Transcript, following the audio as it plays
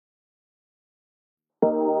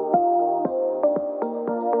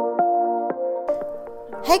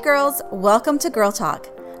Hey girls, welcome to Girl Talk.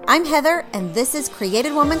 I'm Heather, and this is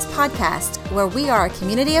Created Woman's podcast, where we are a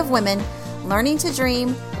community of women learning to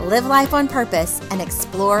dream, live life on purpose, and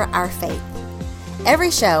explore our faith.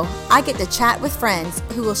 Every show, I get to chat with friends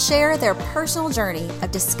who will share their personal journey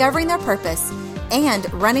of discovering their purpose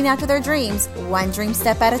and running after their dreams, one dream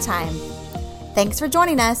step at a time. Thanks for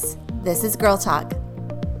joining us. This is Girl Talk.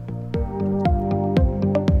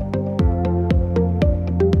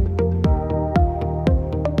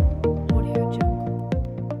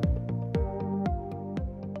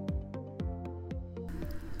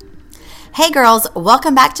 Hey girls,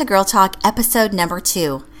 welcome back to Girl Talk episode number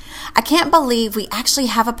 2. I can't believe we actually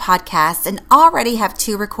have a podcast and already have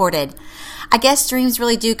 2 recorded. I guess dreams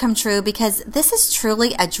really do come true because this is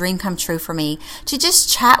truly a dream come true for me to just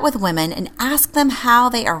chat with women and ask them how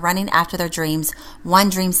they are running after their dreams, one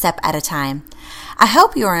dream step at a time. I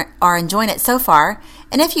hope you are enjoying it so far,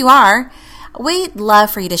 and if you are, we'd love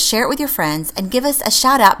for you to share it with your friends and give us a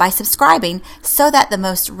shout out by subscribing so that the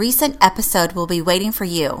most recent episode will be waiting for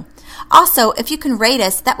you. Also, if you can rate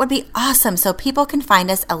us, that would be awesome so people can find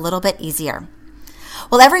us a little bit easier.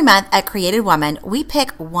 Well, every month at Created Woman, we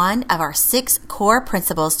pick one of our 6 core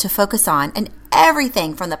principles to focus on, and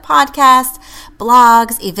everything from the podcast,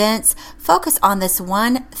 blogs, events, focus on this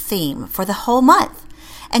one theme for the whole month.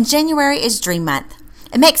 And January is Dream Month.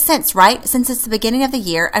 It makes sense, right? Since it's the beginning of the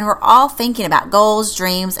year and we're all thinking about goals,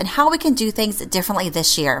 dreams, and how we can do things differently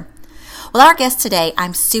this year. Well, our guest today,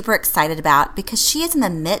 I'm super excited about because she is in the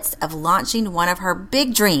midst of launching one of her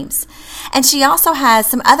big dreams. And she also has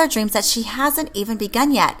some other dreams that she hasn't even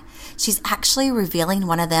begun yet. She's actually revealing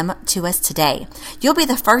one of them to us today. You'll be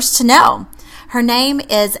the first to know. Her name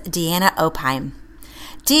is Deanna Opheim.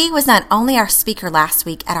 Dee was not only our speaker last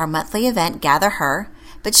week at our monthly event, Gather Her,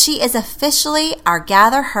 but she is officially our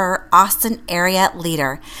Gather Her Austin area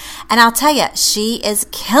leader. And I'll tell you, she is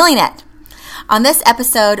killing it. On this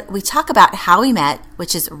episode, we talk about how we met,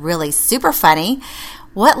 which is really super funny,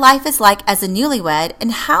 what life is like as a newlywed,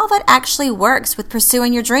 and how that actually works with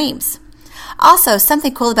pursuing your dreams. Also,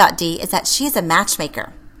 something cool about Dee is that she is a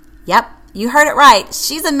matchmaker. Yep, you heard it right.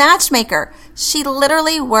 She's a matchmaker. She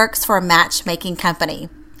literally works for a matchmaking company.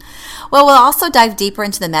 Well, we'll also dive deeper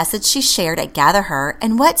into the message she shared at Gather Her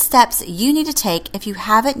and what steps you need to take if you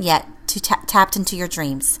haven't yet tapped into your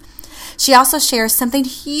dreams. She also shares something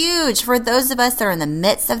huge for those of us that are in the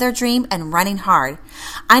midst of their dream and running hard.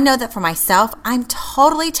 I know that for myself, I'm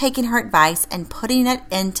totally taking her advice and putting it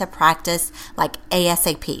into practice like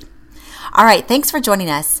ASAP. All right, thanks for joining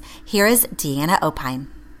us. Here is Deanna Opheim.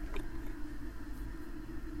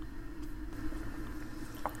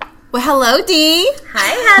 Well, hello, Dee.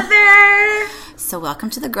 Hi, Heather. So welcome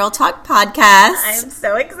to the Girl Talk podcast. I'm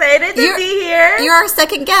so excited to be here. You're our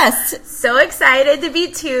second guest. So excited to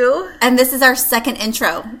be 2. And this is our second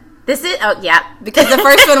intro. This is, yeah. Because the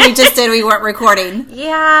first one we just did, we weren't recording.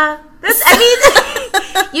 Yeah.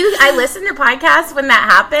 I listen to podcasts when that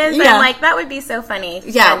happens. Yeah. I'm like, that would be so funny.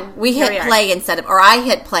 Yeah, and we hit play I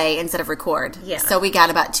hit play instead of record. Yeah. So we got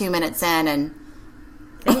about 2 minutes in and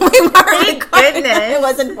we weren't recording. Goodness. It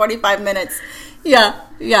wasn't 45 minutes. Yeah.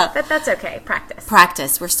 But that's okay.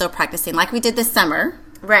 Practice. We're still practicing like we did this summer.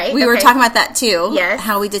 Right. We were talking about that too. Yes.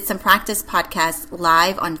 How we did some practice podcasts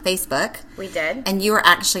live on Facebook. We did. And you were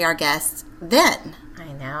actually our guest then.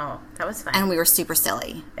 I know. That was fun. And we were super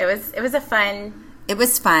silly. It was a fun. It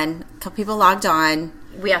was fun. A couple people logged on.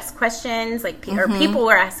 We asked questions, or people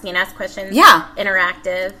were asking us questions. Yeah.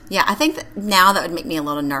 Interactive. Yeah, I think now that would make me a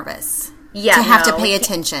little nervous. Yeah, to have to pay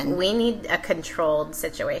attention. We need a controlled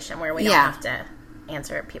situation where we don't have to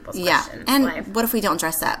answer people's questions. And live. what if we don't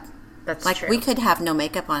dress up? That's like true. We could have no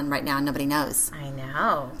makeup on right now and nobody knows. I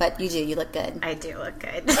know. But you do. You look good. I do look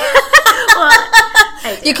good. Well,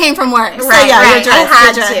 I do. You came from work. Right, so yeah, right. I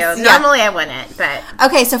had to. Yeah. Normally I wouldn't, but...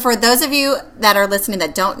 Okay, so for those of you that are listening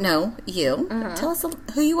that don't know you, tell us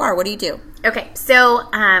who you are. What do you do? Okay, so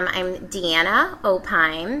I'm Deanna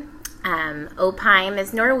Opheim. Opheim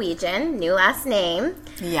is Norwegian, new last name.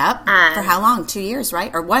 Yep. For how long? 2 years, right?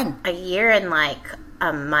 Or 1? A year and like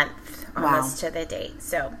a month, almost to the date.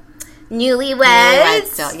 So, newlywed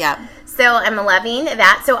still, yeah. So I'm loving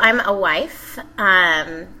that. So I'm a wife,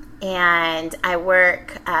 and I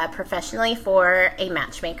work professionally for a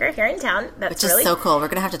matchmaker here in town. Which is so cool. We're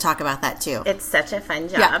going to have to talk about that too. It's such a fun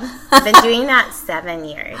job. Yeah. I've been doing that 7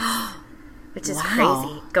 years. Which is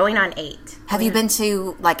crazy. Going on 8. Have you been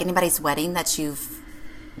to like anybody's wedding that you've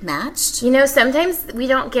matched? You know, sometimes we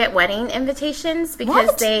don't get wedding invitations because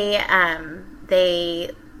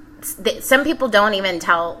some people don't even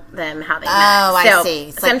tell them how they met. Oh, I see.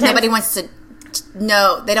 It's like nobody wants to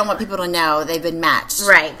know. They don't want people to know they've been matched.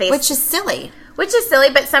 Right. Which is silly. Which is silly,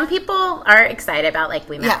 but some people are excited about, like,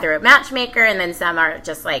 we met through a matchmaker, and then some are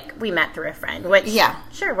just like, we met through a friend. Which,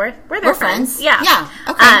 sure, we're their friends. Yeah. Yeah.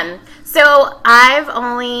 Okay. So I've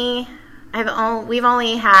only been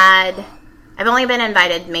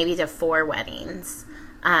invited maybe to 4 weddings.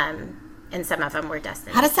 And some of them were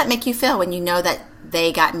destined. How does that make you feel when you know that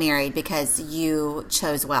they got married because you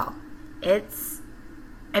chose well? It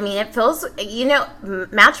feels,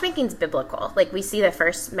 matchmaking's biblical. Like, we see the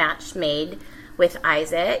first match made with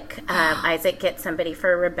Isaac. Isaac gets somebody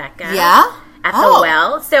for Rebecca. Yeah? At the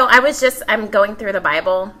well. So I'm going through the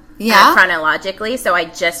Bible chronologically. So I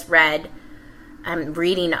just read,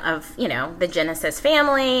 reading of, the Genesis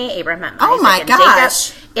family, Abraham, Isaac, and Jacob.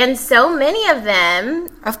 And so many of them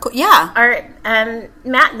are,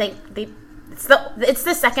 it's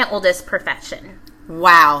the second oldest profession.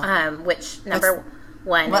 Wow. Which number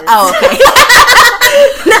one is... Oh, okay.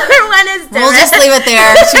 Number one is different. We'll just leave it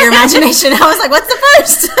there to your imagination. I was like, what's the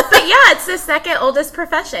first? But yeah, it's the second oldest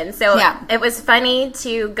profession. So it was funny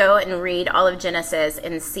to go and read all of Genesis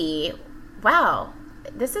and see, wow,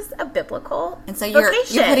 this is a biblical And so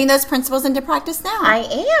vocation. you're putting those principles into practice now. I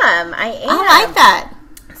am. I like that.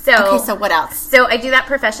 So what else? So I do that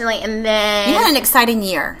professionally, and then... You had an exciting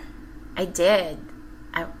year. I did.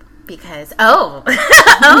 Because... You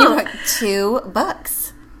wrote 2 books.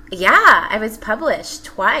 Yeah, I was published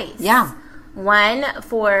twice. Yeah. One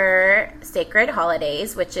for Sacred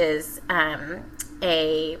Holidays, which is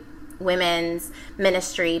a women's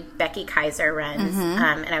ministry Becky Kaiser runs.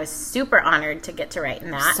 And I was super honored to get to write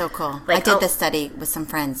in that. So cool. I did this study with some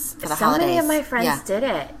friends for the holidays. So many of my friends did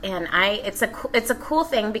it. And it's a cool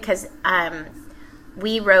thing because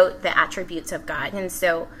we wrote the attributes of God. And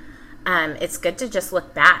so it's good to just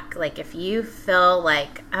look back. Like, if you feel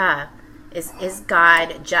like, is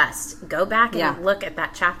God just? Go back and look at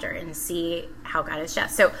that chapter and see how God is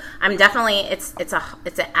just. So I'm definitely, it's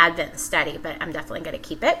an Advent study, but I'm definitely going to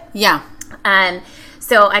keep it. Yeah.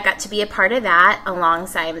 So I got to be a part of that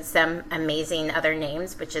alongside some amazing other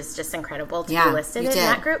names, which is just incredible to be listed in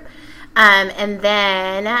that group. And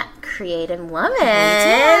then Created Woman,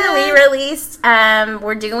 we released,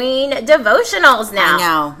 we're doing devotionals now. I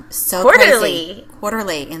know. So quarterly.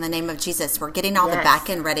 Quarterly, in the name of Jesus. We're getting all the back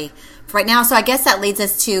end ready for right now. So I guess that leads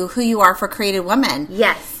us to who you are for Created Woman.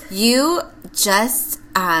 Yes. You just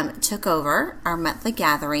took over our monthly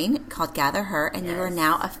gathering called Gather Her, and you are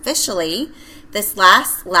now officially, this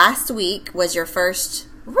last week was your first,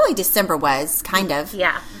 really December was, kind of.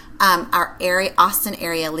 Yeah. Our Austin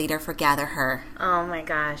area leader for Gather Her. Oh my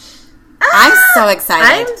gosh. I'm so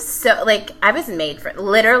excited. I'm so, I was made for,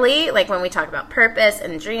 literally, when we talk about purpose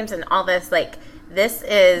and dreams and all this, this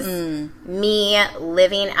is me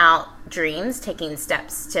living out dreams, taking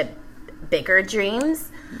steps to bigger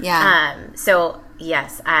dreams. Yeah. So,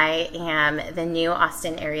 yes, I am the new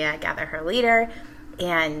Austin area Gather Her leader,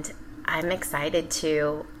 and I'm just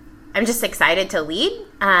excited to lead.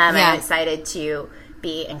 I'm excited to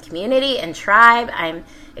be in community and tribe. I'm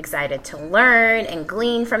excited to learn and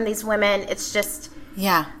glean from these women. It's just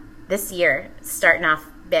this year starting off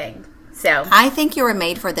big. So I think you were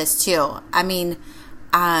made for this too. I mean,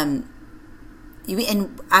 and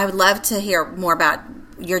I would love to hear more about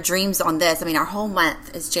your dreams on this. I mean, our whole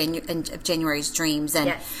month is January's dreams,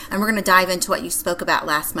 and we're going to dive into what you spoke about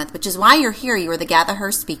last month, which is why you're here. You were the Gather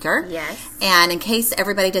Her speaker. Yes. And in case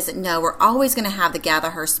everybody doesn't know, we're always going to have the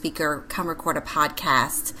Gather Her speaker come record a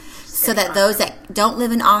podcast so that those that don't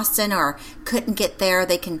live in Austin or couldn't get there,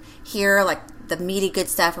 they can hear the meaty good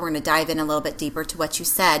stuff, and we're going to dive in a little bit deeper to what you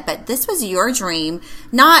said. But this was your dream,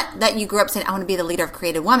 not that you grew up saying, I want to be the leader of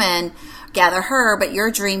Created Woman, Gather Her, but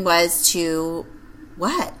your dream was to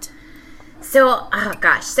what? So,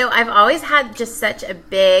 so I've always had just such a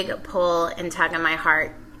big pull and tug in my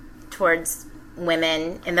heart towards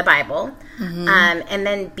women in the Bible, and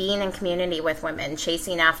then being in community with women,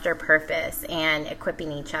 chasing after purpose and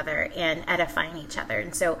equipping each other and edifying each other.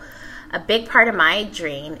 And so a big part of my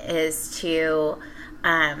dream is to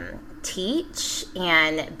teach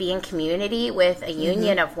and be in community with a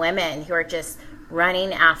union of women who are just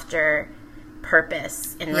running after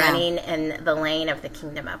purpose and running in the lane of the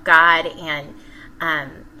kingdom of God, and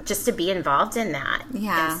just to be involved in that.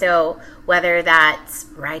 Yeah. And so whether that's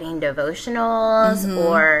writing devotionals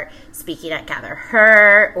or speaking at Gather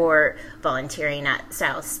Her or volunteering at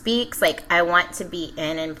Style Speaks, I want to be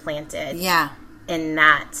in and planted in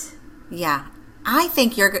that. Yeah. I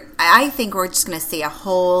think we're just going to see a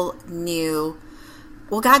whole new,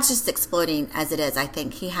 God's just exploding as it is. I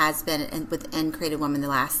think He has been within Created Woman the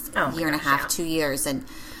last year and a half, 2 years. And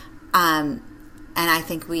And I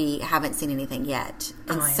think we haven't seen anything yet.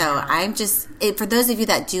 And so know. I'm just, for those of you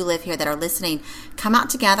that do live here that are listening, come out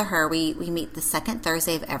to Gather Her. We meet the second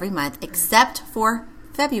Thursday of every month, except for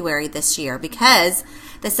February this year, because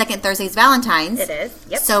the second Thursday is Valentine's. It is,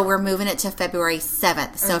 yep. So we're moving it to February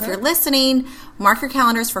 7th. So if you're listening, mark your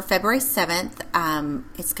calendars for February 7th.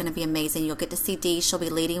 It's going to be amazing. You'll get to see Dee. She'll be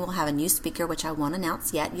leading. We'll have a new speaker, which I won't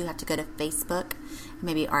announce yet. You have to go to Facebook,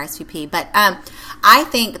 maybe RSVP. But I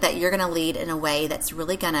think that you're going to lead in a way that's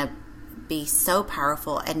really going to be so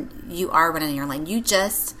powerful, and you are running your lane. You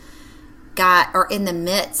just are in the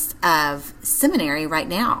midst of seminary right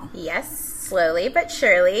now. Yes. Slowly but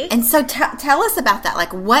surely. And so tell us about that.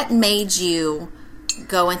 Like, what made you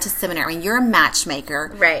go into seminary? I mean, you're a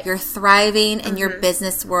matchmaker. Right. You're thriving in your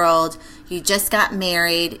business world. You just got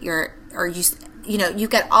married. You've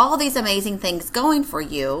got all these amazing things going for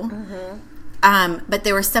you. But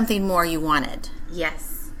there was something more you wanted.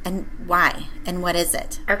 Yes. And why? And what is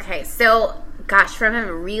it? Okay. So, gosh, from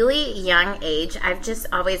a really young age, I've just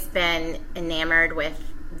always been enamored with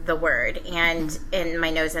the Word and in my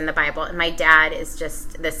nose in the Bible. And my dad is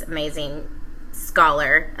just this amazing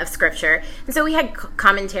scholar of Scripture. And so we had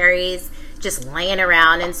commentaries just laying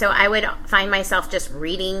around. And so I would find myself just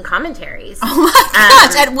reading commentaries. Oh my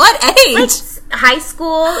gosh. At what age? Like high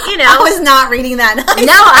school, I was not reading that. No,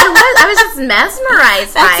 I was just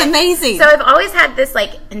mesmerized by it. That's amazing. So I've always had this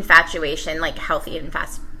like infatuation, like healthy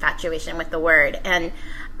infatuation with the Word. And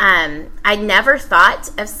I never thought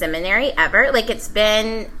of seminary ever. Like, it's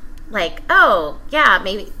been like, oh, yeah,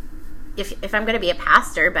 maybe if I'm going to be a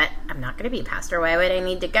pastor, but I'm not going to be a pastor, why would I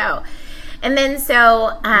need to go? And then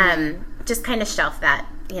so just kind of shelf that,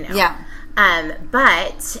 Yeah.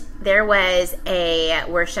 But there was a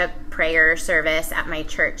worship prayer service at my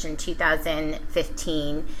church in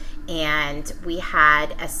 2015, and we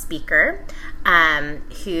had a speaker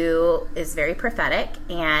who is very prophetic,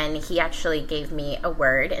 and he actually gave me a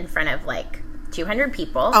word in front of like 200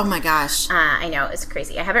 people. Oh my gosh. I know, it's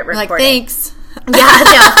crazy. I have it recorded. Like, thanks. Yeah, no,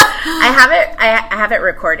 I have it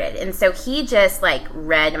recorded. And so he just like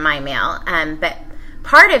read my mail. But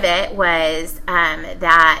part of it was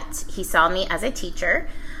that he saw me as a teacher.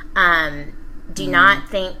 Do not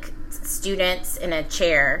think students in a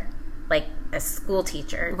chair like a school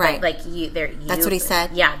teacher, right? Like That's what he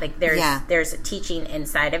said. Yeah, like there's a teaching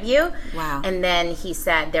inside of you. Wow. And then he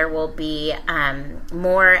said there will be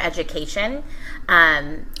more education.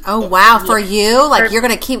 Oh wow, for you, like you're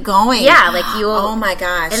gonna keep going. Yeah, like you. Oh my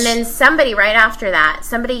gosh. And then somebody right after that,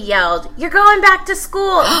 somebody yelled, "You're going back to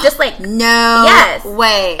school!" Just like no, yes,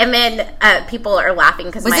 way. And then people are laughing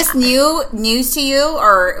because was this news to you,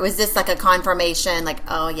 or was this like a confirmation? Like,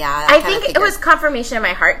 oh yeah, I think it was confirmation in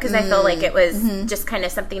my heart because I felt like it was just kind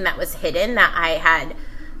of something that was hidden that I had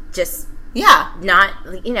just not.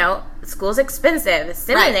 School's expensive,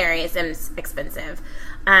 seminary is expensive.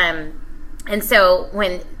 And so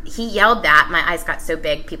when he yelled that, my eyes got so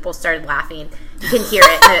big, people started laughing. You can hear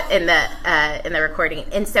it in the recording.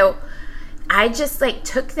 And so I just like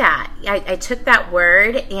took that. I took that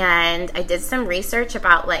word and I did some research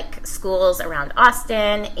about like schools around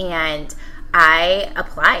Austin, and I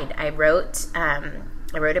applied. I wrote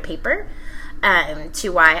a paper to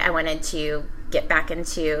why I wanted to get back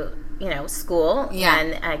into school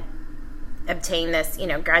and obtain this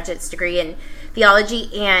graduate's degree in theology.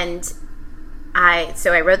 And I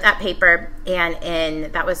wrote that paper, and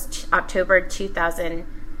that was October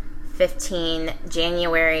 2015,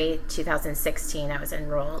 January 2016, I was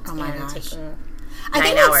enrolled. Oh my gosh. Taking I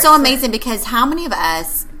think 9 hours. that's so amazing, because how many of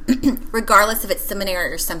us, regardless if it's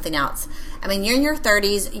seminary or something else, I mean, you're in your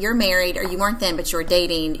 30s, you're married, or you weren't then, but you were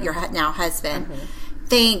dating your now husband,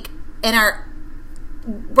 think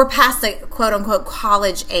we're past the quote-unquote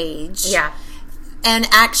college age. Yeah. And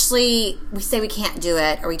actually, we say we can't do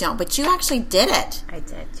it, or we don't, but you actually did it. I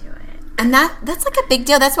did do it. And that's like a big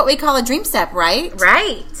deal. That's what we call a dream step, right?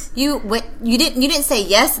 Right. You didn't say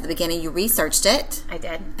yes at the beginning. You researched it. I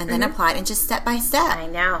did. And then applied, and just step by step. I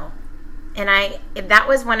know. And that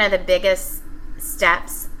was one of the biggest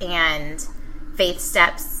steps and faith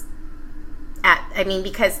steps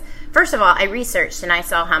because first of all, I researched and I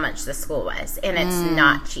saw how much the school was, and it's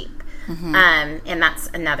not cheap. And that's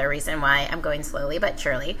another reason why I'm going slowly but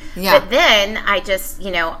surely. Yeah. But then I just,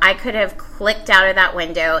 I could have clicked out of that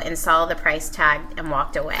window and saw the price tag and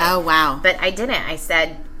walked away. Oh, wow. But I didn't. I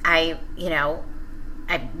said, I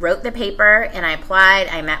wrote the paper and I applied.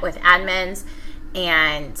 I met with admins,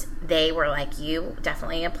 and they were like, you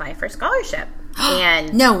definitely apply for scholarship.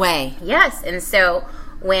 And no way. Yes. And so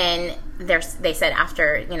when they said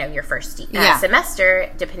after, your first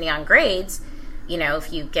semester, depending on grades,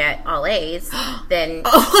 if you get all A's, then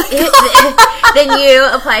Oh then you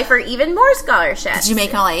apply for even more scholarships. Did you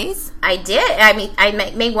make all A's? I did. I mean, I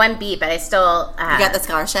made one B, but I still you got the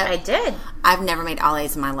scholarship? I did. I've never made all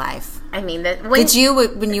A's in my life. I mean, did you,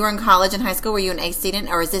 when you were in college and high school, were you an A student,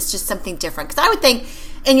 or is this just something different? Because I would think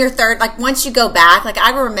in your third, like once you go back, like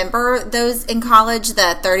I remember those in college,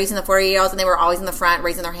 the 30s and the 40-year-olds, and they were always in the front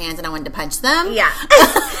raising their hands, and I wanted to punch them. Yeah.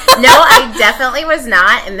 No, I definitely was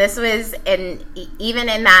not, and this was even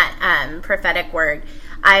in that prophetic word.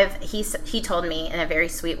 He told me in a very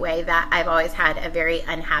sweet way that I've always had a very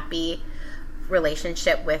unhappy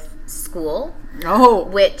relationship with school. Oh,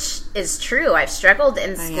 which is true. I've struggled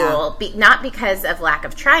in school, not because of lack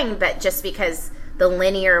of trying, but just because the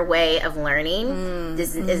linear way of learning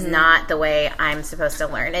is not the way I'm supposed to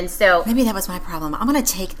learn. And so maybe that was my problem. I'm going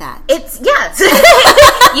to take that. Yes.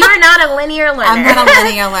 You are not a linear learner. I'm not a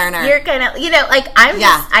linear learner. You're kind of, like I'm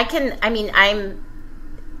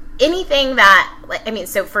anything that,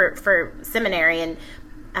 so for seminary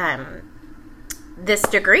and this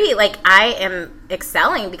degree, like I am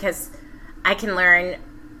excelling because I can learn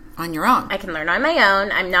on your own. I can learn on my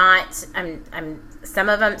own. I'm some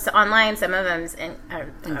of them online, some of them's in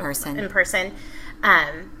person. In person.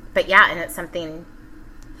 But yeah, and it's something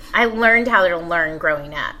I learned how to learn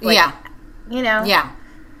growing up. Yeah.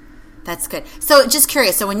 That's good. So just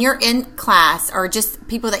curious. So when you're in class or just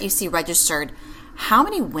people that you see registered, how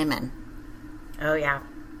many women? Oh yeah.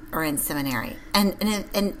 Are in seminary, and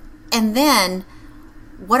then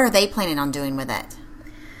what are they planning on doing with it?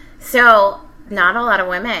 So, not a lot of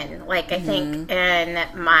women. Like, I think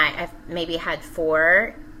I've maybe had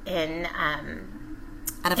 4 in...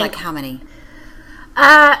 out of, like, how many?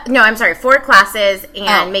 No, I'm sorry, 4 classes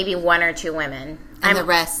and maybe 1 or 2 women. And the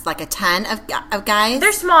rest, like a ton of guys?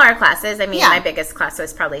 They're smaller classes. I mean, my biggest class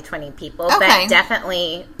was probably 20 people. Okay. But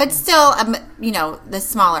definitely... But still, the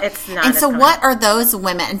smaller. It's not. And so what are those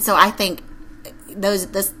women? And so I think... those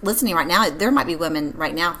listening right now, there might be women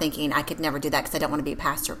right now thinking, I could never do that because I don't want to be a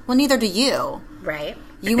pastor. Well, neither do you. Right.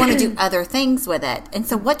 You want to do other things with it. And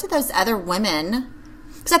so what do those other women...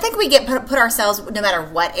 Because I think we get put ourselves, no matter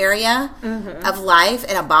what area of life,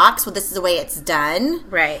 in a box. Well, this is the way it's done.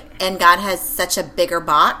 Right. And God has such a bigger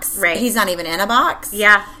box. Right. He's not even in a box.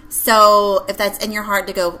 Yeah. So if that's in your heart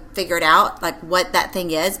to go figure it out, like what that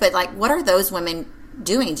thing is. But like, what are those women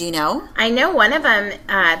doing? Do you know? I know one of them,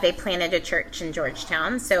 they planted a church in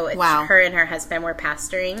Georgetown. So it's her and her husband were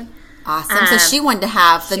pastoring. Awesome. So she wanted to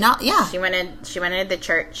have the She wanted the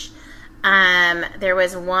church. There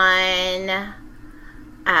was one.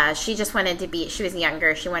 She just wanted to be. She was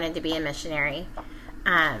younger. She wanted to be a missionary.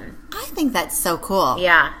 I think that's so cool.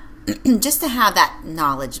 Yeah. Just to have that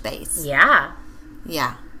knowledge base. Yeah.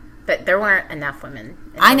 Yeah. But there weren't enough women.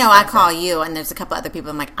 I know. I call you, and there's a couple other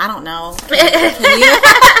people. I'm like, I don't know. Can you?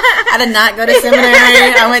 I did not go to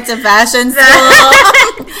seminary. I went to fashion school.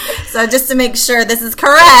 So just to make sure this is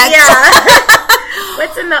correct. Yeah.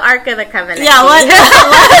 What's in the Ark of the Covenant? Yeah. What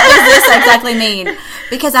does this exactly mean?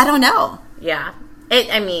 Because I don't know. Yeah.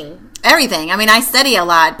 Everything. I mean, I study a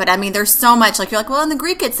lot, but I mean, there's so much. Like, you're like, well, in the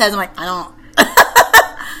Greek it says. I'm like, I don't.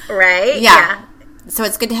 Right? Yeah. So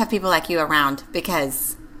it's good to have people like you around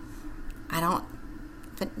because I don't.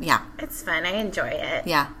 But yeah. It's fun. I enjoy it.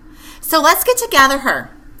 Yeah. So let's get to Gather Her.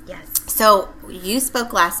 Yes. So you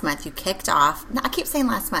spoke last month. You kicked off. No, I keep saying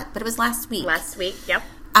last month, but it was last week. Last week, yep.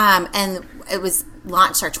 And it was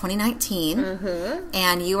launched our 2019,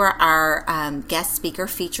 and you are our guest speaker,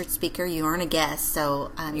 featured speaker. You aren't a guest,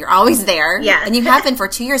 so you're always there. Yeah. And you have been for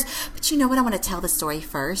 2 years. But you know what? I want to tell the story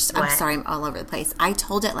first. What? I'm sorry, I'm all over the place. I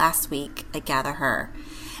told it last week at Gather Her,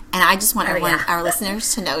 and I just want our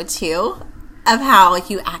listeners to know, too, of how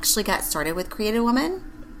you actually got started with Created Woman,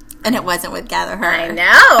 and it wasn't with Gather Her. I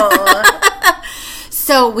know.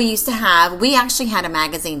 So we actually had a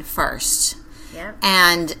magazine first. Yep.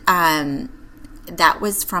 And that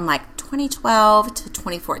was from like 2012 to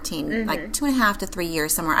 2014, like 2.5 to 3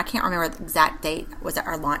 years somewhere. I can't remember the exact date. Was it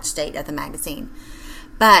our launch date of the magazine?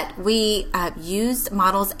 But we used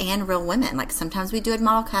models and real women. Like sometimes we do a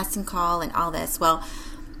model casting call and all this. Well,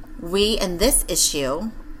 we in this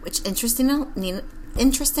issue, which interestingly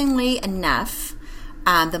enough,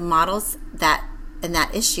 the models that in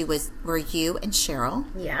that issue were you and Cheryl,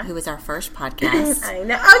 who was our first podcast. I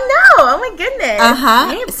know. Oh no! Oh my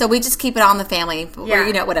goodness. So we just keep it all in the family.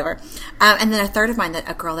 Yeah. Whatever. And then a third of mine,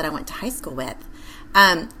 a girl that I went to high school with.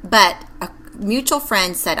 But a mutual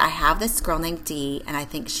friend said, I have this girl named Dee, and I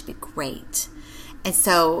think she'd be great. And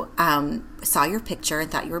so saw your picture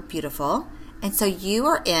and thought you were beautiful. And so you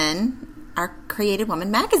are in our Created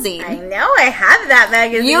Woman magazine. I know. I have that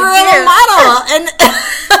magazine. You were a model. And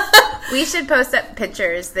We should post up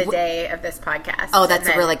pictures the day of this podcast. Oh, that's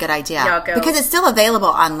a really good idea. Y'all go. Because it's still available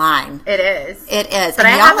online. It is. It is. But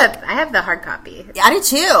I have the hard copy. Yeah, I do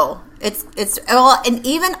too. It's well, and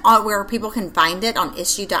even on where people can find it on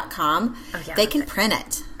issue.com, they can print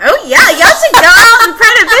it. Oh, yeah. Y'all should go out and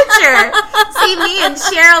print a picture. See me and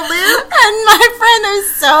Cheryl Luke. And my friend, it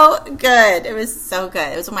was so good. It was so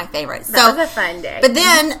good. It was one of my favorites. That was a fun day. But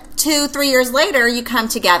then 2-3 years later, you come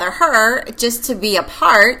to gather her just to be a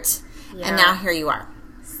part. Yeah. And now here you are.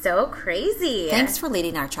 So crazy. Thanks for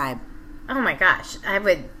leading our tribe. Oh, my gosh.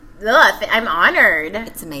 I'm honored.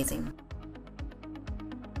 It's amazing.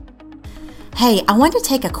 Hey, I want to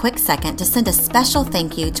take a quick second to send a special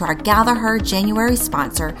thank you to our Gather Her January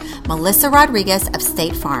sponsor, Melissa Rodriguez of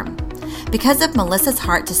State Farm. Because of Melissa's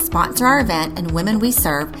heart to sponsor our event and women we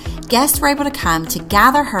serve, guests were able to come to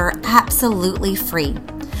Gather Her absolutely free.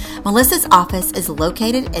 Melissa's office is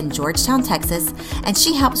located in Georgetown, Texas, and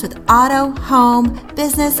she helps with auto, home,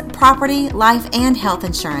 business, property, life, and health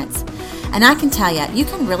insurance. And I can tell you, you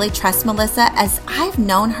can really trust Melissa, as I've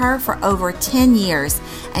known her for over 10 years,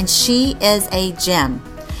 and she is a gem.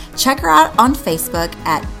 Check her out on Facebook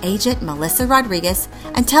at Agent Melissa Rodriguez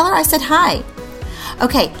and tell her I said hi.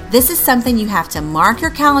 Okay, this is something you have to mark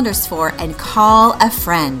your calendars for and call a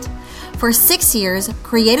friend. For 6 years,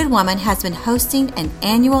 Created Woman has been hosting an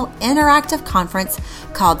annual interactive conference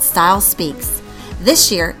called Style Speaks. This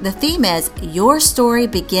year, the theme is Your Story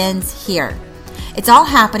Begins Here. It's all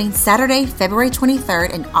happening Saturday, February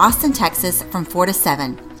 23rd in Austin, Texas from 4 to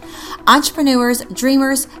 7. Entrepreneurs,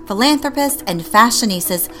 dreamers, philanthropists, and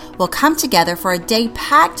fashionistas will come together for a day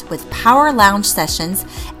packed with power lounge sessions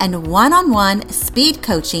and one-on-one speed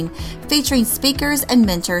coaching featuring speakers and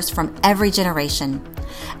mentors from every generation.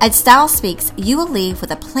 At Style Speaks, you will leave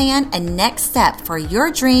with a plan and next step for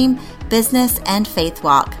your dream, business, and faith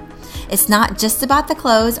walk. It's not just about the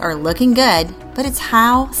clothes or looking good, but it's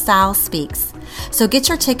how style speaks. So get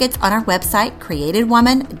your tickets on our website,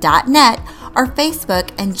 createdwoman.net, or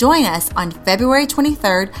Facebook, and join us on February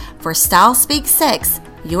 23rd for Style Speak 6.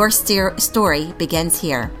 Your story begins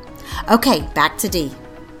here. Okay, back to Dee.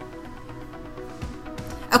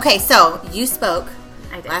 Okay, so you spoke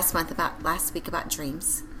last week about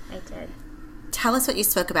dreams. I did. Tell us what you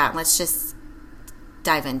spoke about, and let's just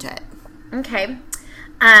dive into it. Okay.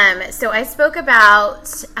 So I spoke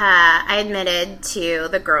about, I admitted to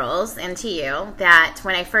the girls and to you that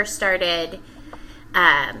when I first started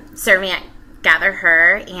serving at Gather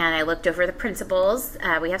Her and I looked over the principles,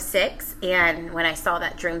 we have 6, and when I saw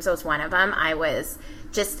that dreams was one of them, I was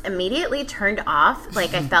just immediately turned off.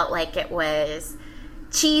 Like, I felt like it was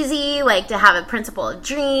cheesy, like, to have a principle of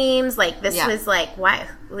dreams. Like, this was like, why?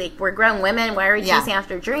 Like, we're grown women. Why are we chasing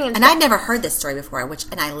after dreams? And I'd never heard this story before,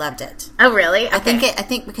 and I loved it. Oh, really? Okay. I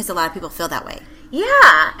think because a lot of people feel that way. Yeah,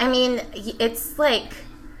 I mean, it's like,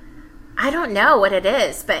 I don't know what it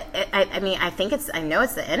is, but I know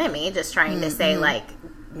it's the enemy just trying to say, like,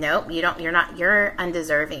 nope, you're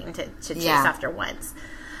undeserving to chase after once.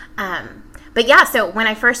 But yeah, so when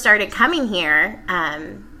I first started coming here,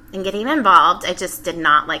 and getting involved, I just did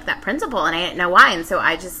not like that principle, and I didn't know why. And so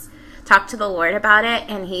I just talked to the Lord about it,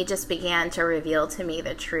 and He just began to reveal to me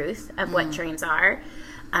the truth of what dreams are,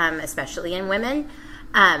 especially in women.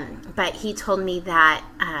 But He told me that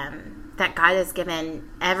that God has given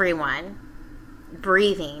everyone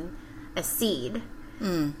breathing a seed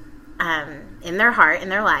in their heart, in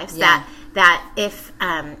their lives, that if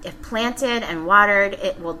planted and watered,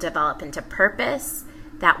 it will develop into purpose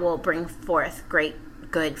that will bring forth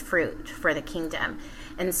good fruit for the kingdom.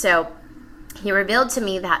 And so He revealed to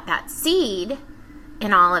me that seed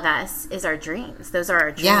in all of us is our dreams. Those are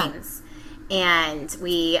our dreams. And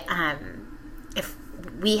we, if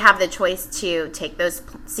we have the choice to take those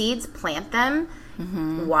seeds, plant them,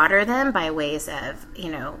 water them by ways of,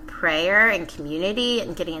 prayer and community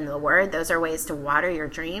and getting into the Word. Those are ways to water your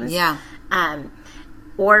dreams. Yeah.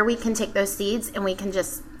 Or we can take those seeds and we can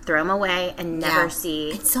just throw them away and never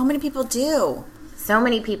see. And so many people do. So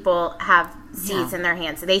many people have seeds in their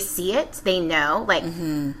hands. They see it. They know, like,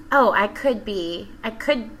 oh, I could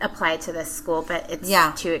apply to this school, but it's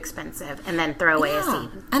too expensive, and then throw away a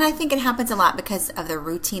seed. And I think it happens a lot because of the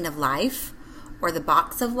routine of life, or the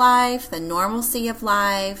box of life, the normalcy of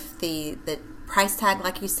life, the price tag,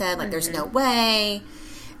 like you said, like there's no way.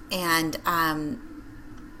 And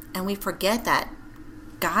we forget that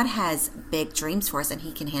God has big dreams for us, and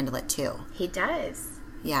He can handle it too. He does.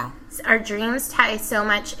 Yeah. Our dreams tie so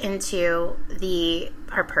much into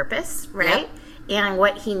our purpose, right? Yep. And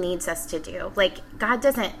what He needs us to do. Like, God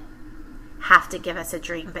doesn't have to give us a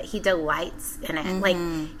dream, but he delights in it. Like,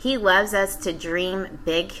 he loves us to dream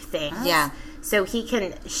big things. Yeah. So he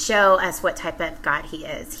can show us what type of God he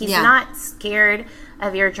is. He's not scared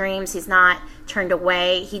of your dreams. He's not turned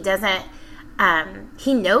away. He doesn't,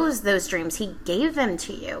 he knows those dreams. He gave them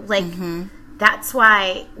to you. Like, that's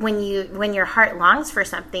why when your heart longs for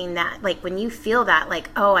something, that, like, when you feel that, like,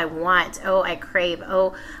 oh, I want, oh, I crave,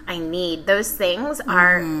 oh, I need, those things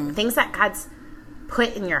are things that God's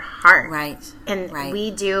put in your heart. Right. And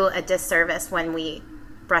we do a disservice when we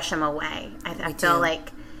brush them away. I feel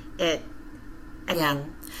like it, I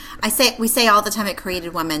mean. We say all the time at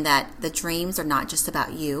Created Woman that the dreams are not just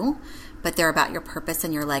about you, but they're about your purpose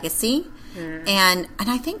and your legacy. And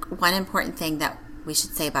I think one important thing that we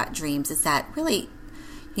should say about dreams is that really,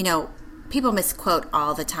 people misquote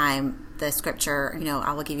all the time the scripture,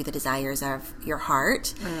 I will give you the desires of your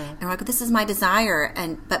heart. And we're like, this is my desire.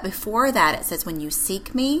 But before that, it says, when you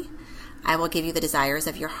seek me, I will give you the desires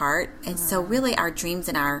of your heart. And so really our dreams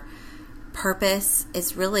and our purpose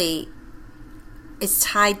is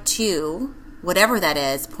tied to whatever that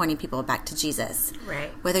is, pointing people back to Jesus.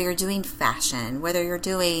 Right. Whether you're doing fashion, whether you're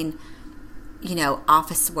doing,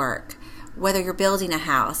 office work, whether you're building a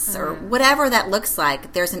house or whatever that looks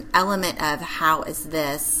like, there's an element of how is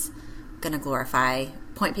this going to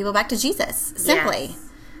point people back to Jesus, simply.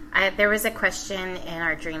 Yes. There was a question in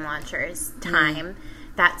our Dream Launchers time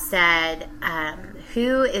that said,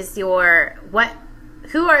 who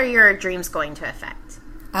are your dreams going to affect?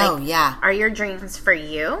 Are your dreams for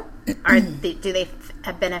you? Do they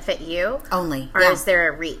benefit you? Only. Or is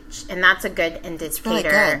there a reach? And that's a good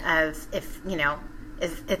indicator of if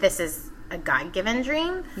this is a God-given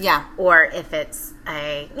dream. Yeah. Or if it's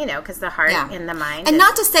because the heart and the mind. And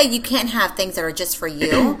not to say you can't have things that are just for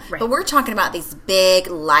you, but we're talking about these big,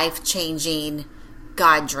 life-changing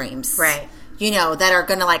God dreams. Right. That are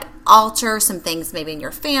going to alter some things maybe in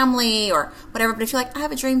your family or whatever. But if you're like, I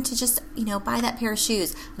have a dream to just, buy that pair of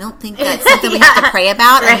shoes. I don't think that's something we have to pray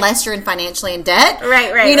about unless you're financially in debt.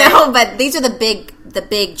 Right. But these are the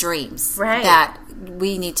big dreams that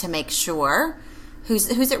we need to make sure.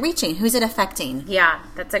 Who's it reaching? Who's it affecting? Yeah,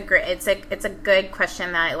 that's it's a good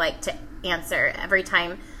question that I like to answer every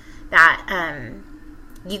time that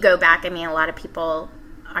you go back. I mean, a lot of people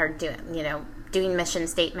are doing mission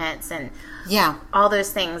statements and all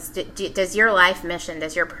those things. Does your life mission,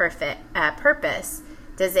 does your purpose,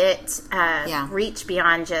 does it reach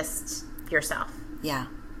beyond just yourself? Yeah.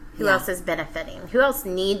 Who else is benefiting? Who else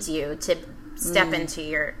needs you to step into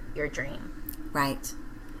your dream? Right.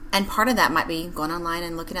 And part of that might be going online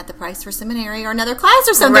and looking at the price for seminary or another class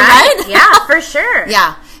or something, right? Yeah, for sure.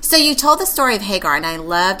 Yeah. So you told the story of Hagar, and I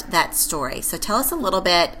loved that story. So tell us a little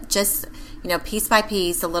bit, just, piece by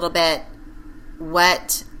piece, a little bit,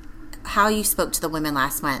 how you spoke to the women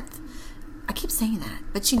last month. I keep saying that,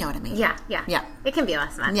 but you know what I mean. Yeah. It can be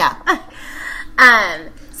last month. Yeah.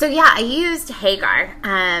 I used Hagar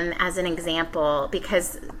as an example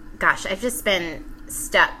because, gosh, I've just been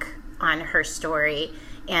stuck on her story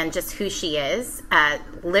and just who she is,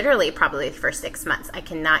 literally probably for 6 months. I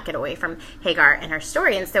cannot get away from Hagar and her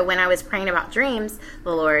story. And so when I was praying about dreams,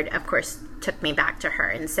 the Lord, of course, took me back to her.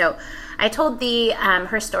 And so I told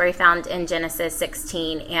her story found in Genesis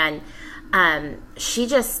 16, and she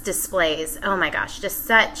just displays, oh my gosh,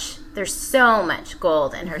 there's so much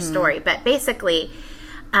gold in her story. But basically,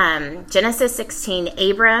 Genesis 16,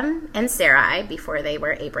 Abram and Sarai, before they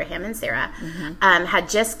were Abraham and Sarah, had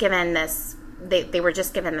just given this. They were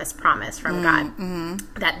just given this promise from God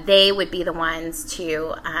that they would be the ones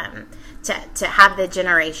to have the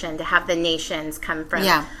generation, to have the nations come from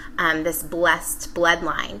this blessed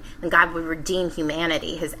bloodline, and God would redeem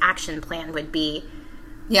humanity. His action plan would be,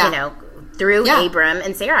 through Abram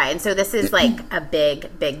and Sarai. And so this is like a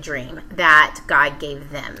big, big dream that God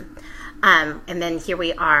gave them. And then here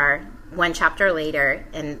we are, one chapter later,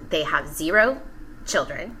 and they have 0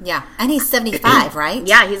 children. Yeah. And he's 75, right?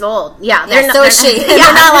 Yeah, he's old. Yeah. So is she. They're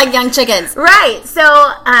not like young chickens. Right. So,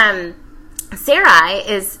 Sarai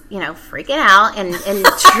is, freaking out in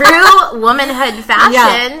true womanhood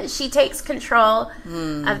fashion. She takes control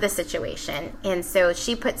of the situation. And so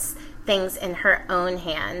she puts things in her own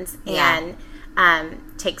hands and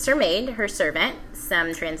takes her maid, her servant,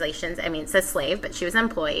 some translations, it says slave, but she was an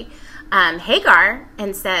employee, Hagar,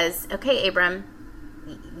 and says, okay, Abram,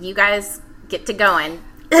 you guys get to going.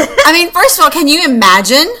 First of all, can you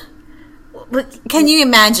imagine?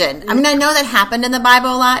 I know that happened in the Bible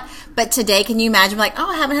a lot, but today, can you imagine, I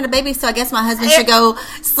haven't had a baby, so I guess my husband should go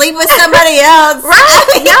sleep with somebody else. Right.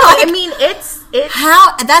 It's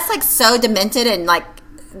how, that's so demented, and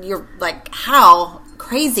you're how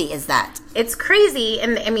crazy is that? It's crazy.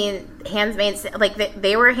 And I mean, handmaids, like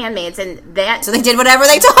they were handmaids, and that. So they did whatever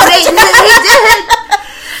they told them. They did.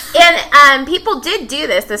 And people did do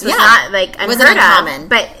this. This was not like unheard of,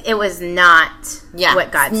 but it was not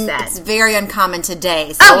what God said. It's very uncommon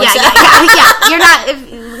today. So yeah. You're not.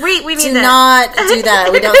 We need to not do that.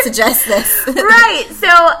 We don't suggest this. Right.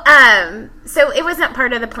 So it wasn't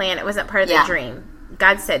part of the plan. It wasn't part of the dream.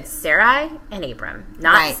 God said Sarai and Abram,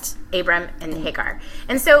 not Abram and Hagar.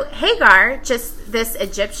 And so Hagar, just this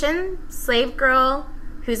Egyptian slave girl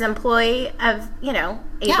who's employee of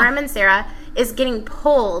Abram and Sarah, is getting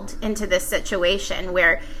pulled into this situation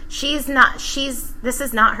where this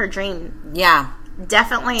is not her dream. Yeah.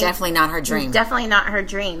 Definitely not her dream. Definitely not her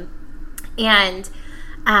dream. And,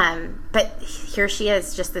 but here she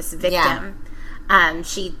is, just this victim. Yeah.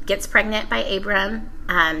 She gets pregnant by Abram,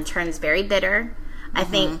 turns very bitter. I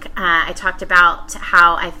think I talked about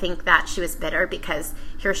how I think that she was bitter because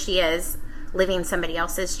here she is living somebody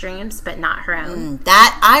else's dreams, but not her own.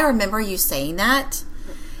 That I remember you saying that.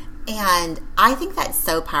 And I think that's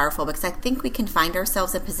so powerful because I think we can find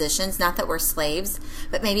ourselves in positions, not that we're slaves,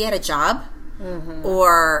 but maybe at a job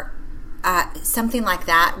or something like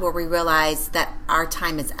that where we realize that our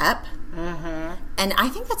time is up. And I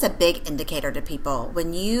think that's a big indicator to people.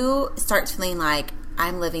 When you start feeling like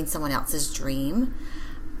I'm living someone else's dream,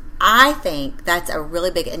 I think that's a really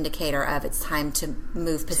big indicator of it's time to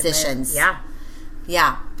move positions.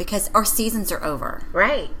 Yeah, because our seasons are over.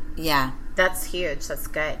 Right. Yeah. That's huge. That's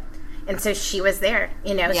good. And so she was there,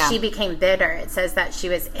 she became bitter. It says that she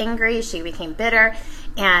was angry. She became bitter.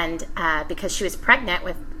 And because she was pregnant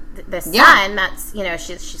with the son, that's,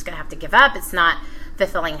 she's going to have to give up. It's not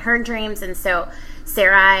fulfilling her dreams. And so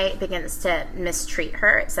Sarai begins to mistreat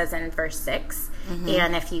her. It says in verse 6.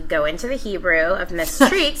 And if you go into the Hebrew of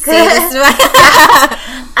mistreat,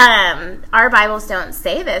 our Bibles don't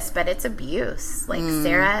say this, but it's abuse. Like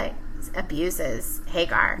Sarah abuses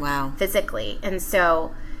Hagar physically. And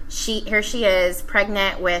so here she is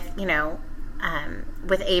pregnant with Abram,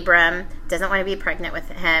 doesn't want to be pregnant with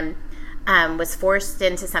him, was forced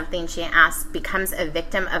into something she asked, becomes a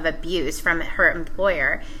victim of abuse from her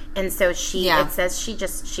employer. And so it says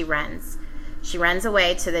she runs. She runs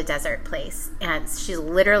away to the desert place, and she's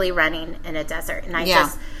literally running in a desert. And I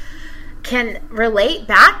just can relate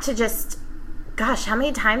back to just, gosh, how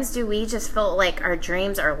many times do we just feel like our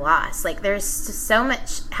dreams are lost? Like there's so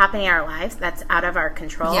much happening in our lives that's out of our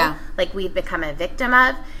control. Like we've become a victim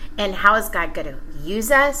of. And how is God going to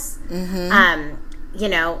use us?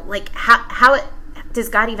 Like how does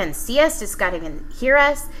God even see us? Does God even hear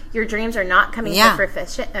us? Your dreams are not coming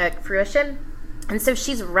to fruition. And so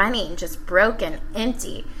she's running, just broken,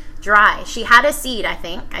 empty, dry. She had a seed, I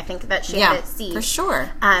think. I think that she had a seed. For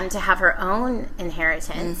sure. To have her own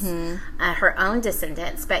inheritance, her own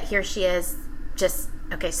descendants. But here she is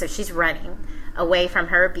so she's running away from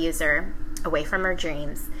her abuser, away from her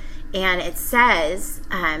dreams. And it says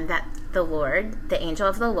that the angel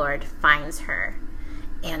of the Lord, finds her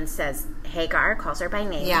and says, Hagar, calls her by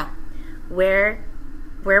name. Yeah. Where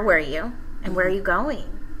were you? And where are you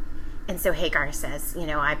going? And so Hagar says,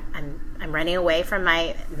 I'm running away from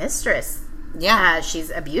my mistress. Yeah. She's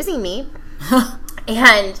abusing me.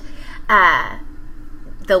 And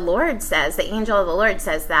the Lord says, the angel of the Lord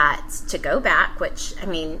says that to go back, which,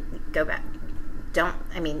 go back.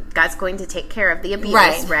 God's going to take care of the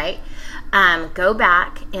abuse, right? Go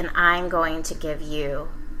back, and I'm going to give you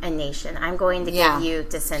a nation. I'm going to give you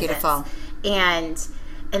descendants. Beautiful.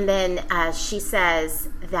 And then she says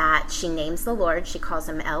that she names the Lord. She calls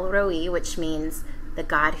him El Roi, which means the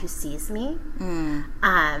God who sees me.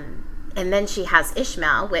 And then she has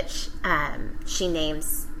Ishmael, which she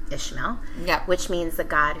names Ishmael, which means the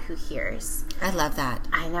God who hears. I love that.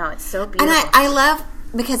 I know. It's so beautiful. And I love,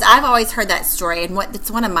 because I've always heard that story, and it's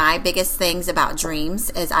one of my biggest things about dreams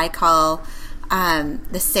is I call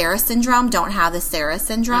the Sarah syndrome. Don't have the Sarah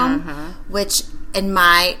syndrome, which in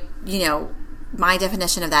my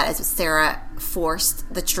definition of that is Sarah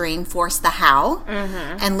forced the dream, forced the how,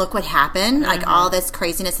 and look what happened. Like all this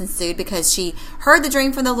craziness ensued because she heard the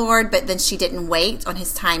dream from the Lord, but then she didn't wait on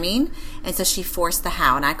his timing, and so she forced the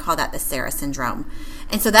how, and I call that the Sarah syndrome.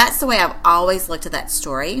 And so that's the way I've always looked at that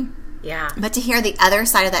story. Yeah. But to hear the other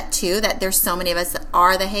side of that too, that there's so many of us that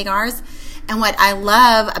are the Hagars. And what I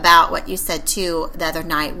love about what you said too the other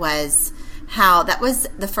night was how that was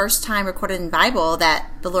the first time recorded in the Bible that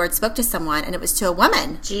the Lord spoke to someone, and it was to a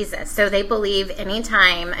woman. Jesus. So they believe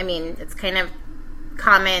anytime, it's kind of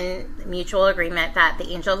common mutual agreement that the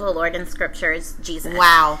angel of the Lord in Scripture is Jesus.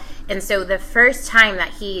 Wow. And so the first time that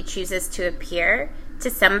he chooses to appear to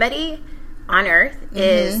somebody, on earth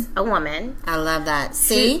is a woman. I love that.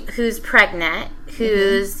 See? Who's pregnant,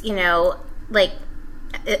 who's, like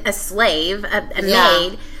a slave, a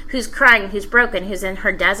maid, who's crying, who's broken, who's in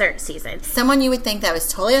her desert season. Someone you would think that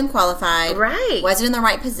was totally unqualified. Right. Wasn't in the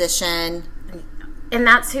right position. And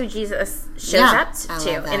that's who Jesus shows up to. I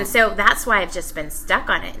love that. And so that's why I've just been stuck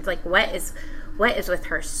on it. It's like, what is with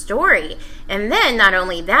her story? And then not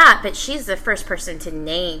only that, but she's the first person to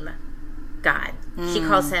name God. She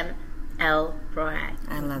calls him El Roi,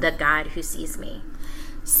 the God who sees me.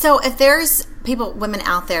 So if there's women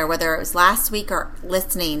out there, whether it was last week or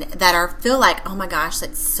listening, that feel like, oh my gosh,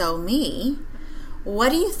 that's so me, what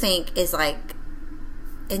do you think is like,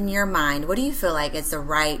 in your mind, what do you feel like is the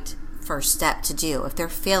right first step to do if they're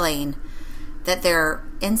feeling that they're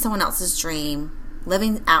in someone else's dream,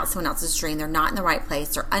 living out someone else's dream, they're not in the right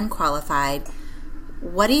place, they're unqualified?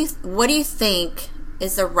 What do you think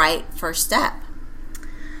is the right first step?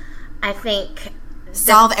 I think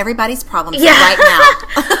solve everybody's problems right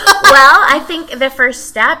now. Well, I think the first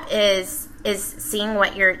step is seeing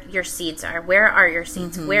what your seeds are. Where are your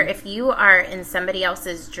seeds? Where, if you are in somebody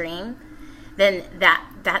else's dream, then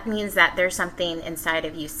that means that there's something inside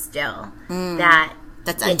of you still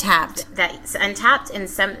that's untapped. That's untapped. And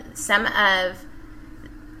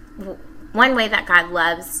one way that God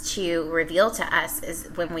loves to reveal to us is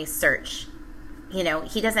when we search.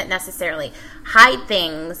 He doesn't necessarily hide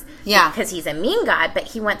things because he's a mean God, but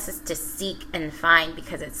he wants us to seek and find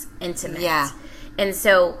because it's intimate. Yeah. And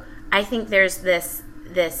so I think there's this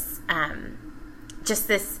just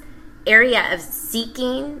this area of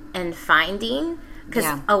seeking and finding,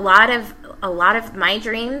 because a lot of my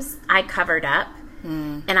dreams I covered up,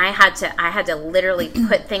 and I had to literally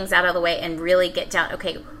put things out of the way and really get down.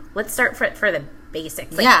 Okay, let's start for the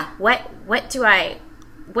basics. Like,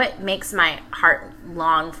 what makes my heart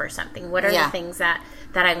long for something? What are the things that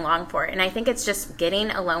I long for? And I think it's just getting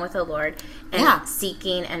alone with the Lord and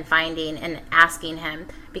seeking and finding and asking him,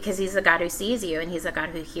 because he's a God who sees you and he's a God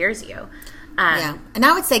who hears you. And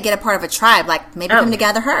I would say get a part of a tribe, like maybe come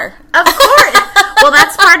together her. Of course. Well,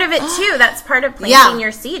 that's part of it too. That's part of planting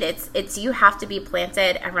your seed. It's you have to be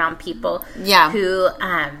planted around people who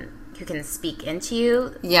can speak into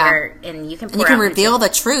you. And you can reveal the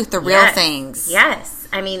truth, the real things. Yes.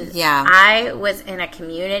 I mean, I was in a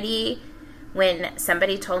community when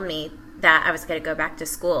somebody told me that I was going to go back to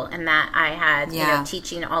school and that I had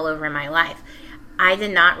teaching all over my life. I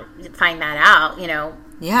did not find that out,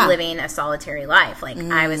 living a solitary life. Like,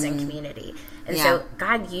 I was in community. And so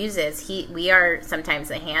God uses, we are sometimes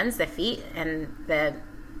the hands, the feet, and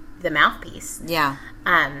the mouthpiece. Yeah.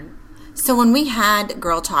 So when we had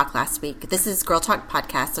Girl Talk last week, this is Girl Talk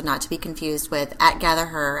podcast, so not to be confused with @Gather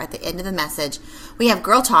Her at the end of the message. We have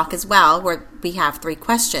Girl Talk as well, where we have 3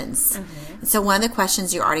 questions. Mm-hmm. So one of the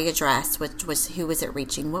questions you already addressed, which was who was it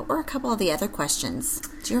reaching? What were a couple of the other questions?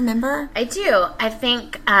 Do you remember? I do. I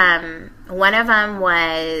think one of them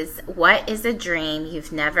was, what is a dream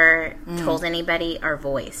you've never told anybody or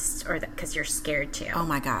voiced, or because you're scared to? Oh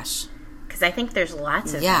my gosh. Because I think there's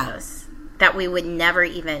lots of those that we would never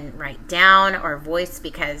even write down or voice,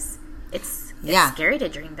 because it's scary to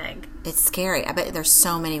dream big. It's scary. I bet there's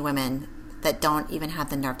so many women that don't even have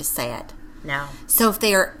the nerve to say it. No. So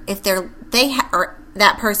if or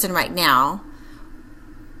that person right now,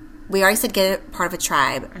 we already said get a part of a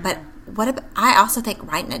tribe, but what about, I also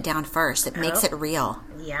think writing it down first. It makes it real.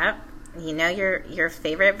 Yep. Your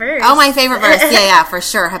favorite verse. Oh, my favorite verse. Yeah, for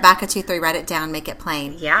sure. Habakkuk 2:3, write it down, make it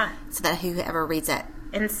plain. Yeah. So that whoever reads it.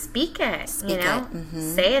 And speak it, Say it out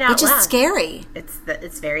loud. Which is scary.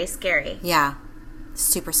 It's very scary. Yeah.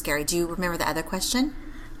 Super scary. Do you remember the other question?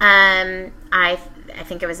 I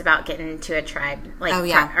think it was about getting to a tribe. Like,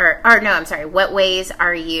 no, I'm sorry. What ways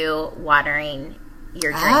are you watering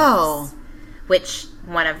your dreams? Oh. Which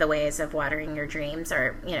one of the ways of watering your dreams,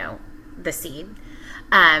 or, the seed,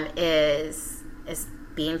 is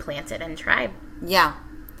being planted in tribe. Yeah.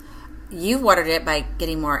 You've watered it by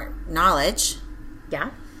getting more knowledge.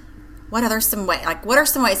 Yeah. What are some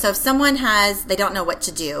ways? So if someone they don't know what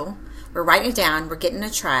to do, we're writing it down, we're getting a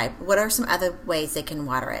tribe. What are some other ways they can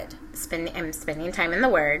water it? Spending time in the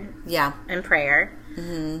Word. Yeah. And prayer.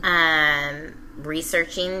 Mm-hmm.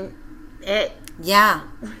 Researching it. Yeah.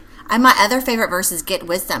 And my other favorite verse is get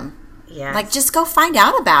wisdom. Yes. Like, just go find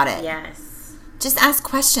out about it. Yes. Just ask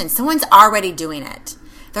questions. Someone's already doing it.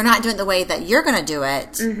 They're not doing it the way that you're going to do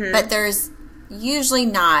it, but there's usually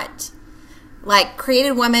not. Like,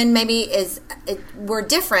 Created Women we're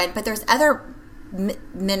different, but there's other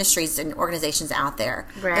ministries and organizations out there.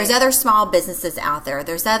 Right. There's other small businesses out there.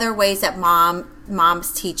 There's other ways that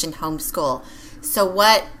moms teach and homeschool. So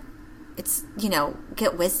what it's,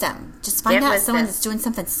 get wisdom. Just find out someone that's doing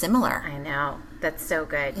something similar. I know. That's so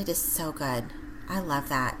good. It is so good. I love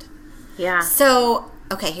that. Yeah. So,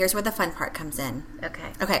 okay, here's where the fun part comes in.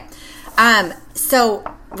 Okay. So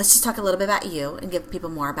let's just talk a little bit about you and give people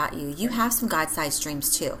more about you. You have some God-sized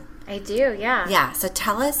dreams too. I do, yeah. Yeah, so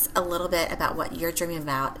tell us a little bit about what you're dreaming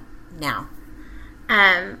about now.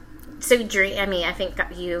 I think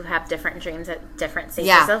you have different dreams at different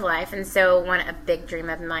stages of life. And so a big dream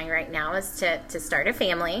of mine right now is to start a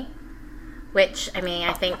family, which,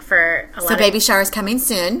 I think for a lot So baby shower's coming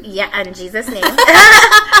soon. Yeah, in Jesus' name.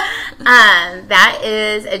 That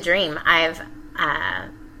is a dream. I've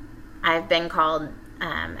been called,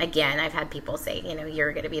 again, I've had people say,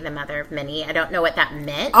 you're going to be the mother of many. I don't know what that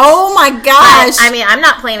meant. Oh my gosh. But, I'm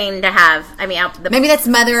not planning to have, maybe that's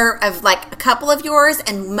mother of like a couple of yours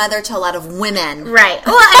and mother to a lot of women. Right.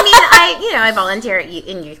 Well, I volunteer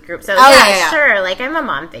in youth groups. So sure. Like I'm a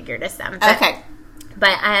mom figure to some. But, okay.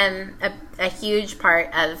 But a huge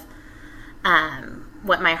part of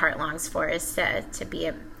what my heart longs for is to be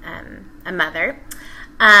a mother.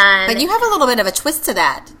 But you have a little bit of a twist to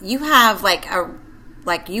that. You have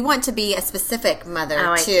you want to be a specific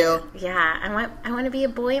mother too. Yeah, I want to be a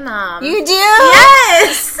boy mom. You do?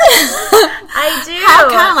 Yes, I do. How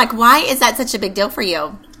come? Why is that such a big deal for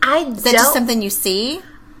you? Is that just something you see?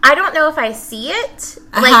 I don't know if I see it.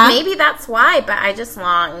 Maybe that's why, but I just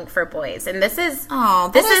long for boys. And this is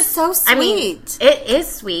so sweet. It is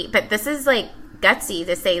sweet, but this is gutsy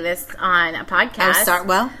to say this on a podcast.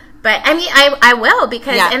 But I will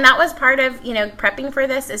because, and that was part of, prepping for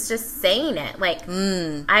this is just saying it.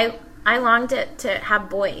 I long to have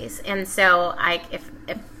boys. And so if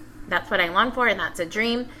that's what I long for and that's a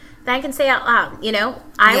dream, then I can say out loud,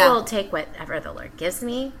 I will take whatever the Lord gives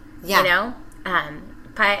me,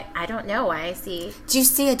 but I don't know why I see. Do you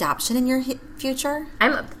see adoption in your future?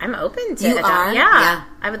 I'm open to adopt. You are? Yeah.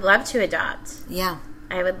 I would love to adopt. Yeah.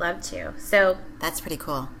 I would love to. So that's pretty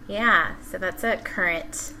cool. Yeah. So that's a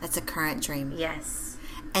current dream. Yes.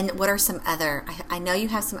 And what are some other? I know you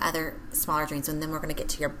have some other smaller dreams, and then we're going to get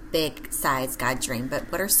to your big size God dream.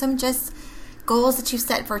 But what are some just goals that you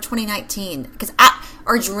set for 2019?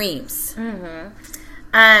 Or dreams?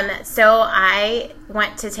 Mm-hmm. So I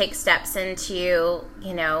want to take steps into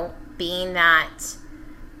being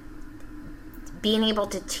able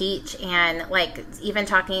to teach and even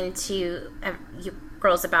talking to you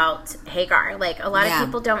girls about Hagar. A lot of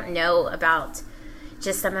people don't know about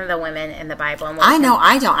just some of the women in the Bible. And I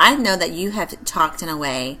know that you have talked in a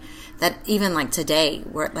way that even today,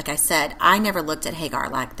 where I said, I never looked at Hagar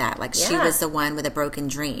like that. She was the one with a broken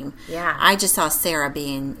dream. Yeah. I just saw Sarah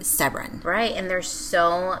being stubborn. Right. And there's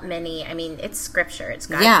so many, it's scripture. It's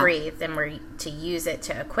God breathed, and we're to use it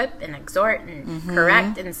to equip and exhort and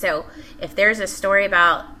correct. And so if there's a story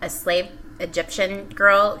about a slave Egyptian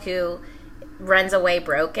girl who runs away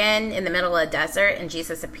broken in the middle of a desert and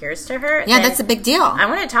Jesus appears to her. Yeah, that's a big deal. I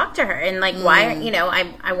want to talk to her and why,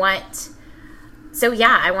 I want... So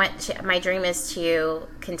I want my dream is to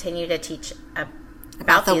continue to teach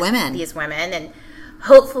about these women, and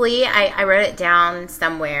hopefully I wrote it down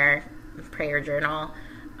somewhere, prayer journal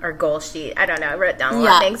or goal sheet. I don't know. I wrote down a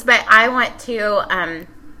lot of things, but I want to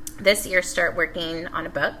this year start working on a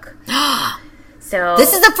book. So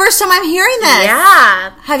this is the first time I'm hearing this.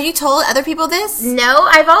 Yeah. Have you told other people this? No,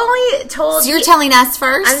 I've only told. So you're telling us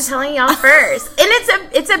first? I'm telling y'all first, and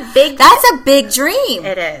it's a big. That's a big dream.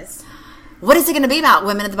 It is. What is it going to be about?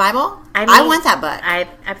 Women in the Bible? I want that book.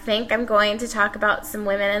 I think I'm going to talk about some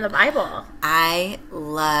women in the Bible. I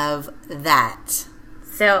love that.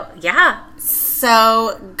 So, yeah.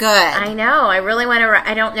 So good. I know. I really want to...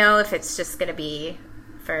 I don't know if it's just going to be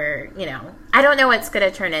for, I don't know what it's going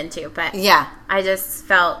to turn into, but I just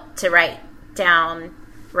felt to write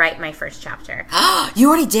my first chapter. You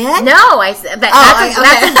already did? No, I said that's a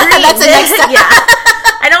dream. That's the next step.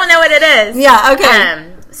 I don't know what it is. Yeah, okay.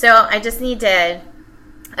 So I just need to,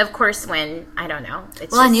 of course, I don't know.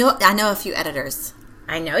 I know a few editors.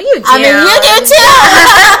 I know you do. I mean, you do too.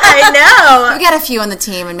 I know. We got a few on the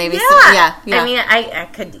team, and maybe I mean, I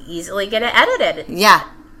could easily get it edited. Yeah,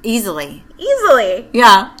 easily.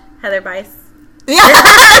 Yeah. Heather Bice. Yeah.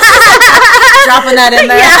 Dropping that in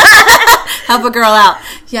there. Yeah. Help a girl out.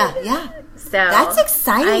 Yeah. So that's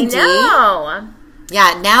exciting. I know.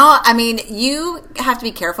 Yeah, now, you have to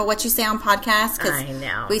be careful what you say on podcasts. I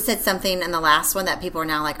know. We said something in the last one that people are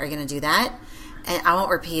now are you going to do that? And I won't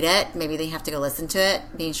repeat it. Maybe they have to go listen to it.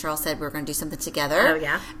 Me and Cheryl said we were going to do something together. Oh,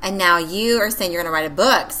 yeah. And now you are saying you're going to write a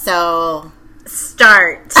book. So...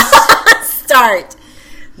 Start.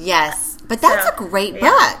 Yes. But that's a great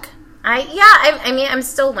book. I mean, I'm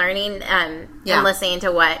still learning and listening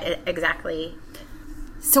to what exactly.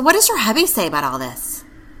 So what does your hubby say about all this?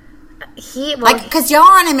 Because y'all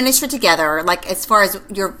are in a ministry together, like, as far as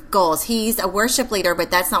your goals. He's a worship leader,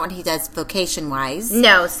 but that's not what he does vocation-wise.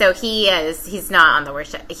 No, so he's not on the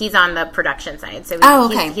worship. He's on the production side. So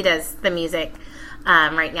okay. He does the music.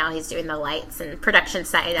 Right now he's doing the lights and production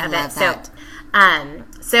side of it. That.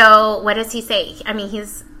 So what does he say? I mean,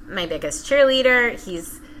 he's my biggest cheerleader.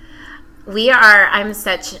 I'm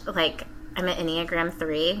an Enneagram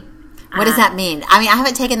 3. What does that mean? I mean, I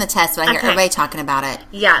haven't taken the test, but I hear everybody talking about it.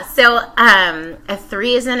 Yeah, so a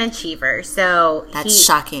 3 is an achiever. So that's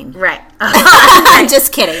shocking. Right. I'm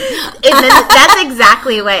just kidding. And then that's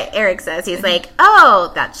exactly what Eric says. He's like,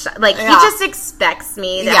 oh, that's he just expects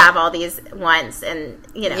me to have all these wants and,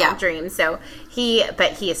 dreams. So he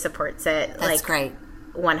supports it. That's great.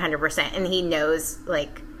 100%. And he knows,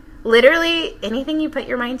 literally anything you put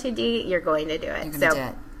your mind to do, you're going to do it. You're going to do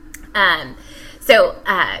it. So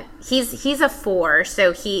he's a 4,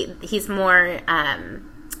 so he's more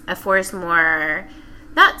a 4 is more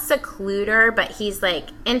not secluder, but he's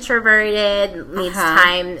introverted, needs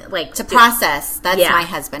time to process. That's my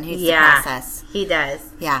husband. He's to process. He does.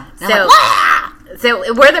 Yeah.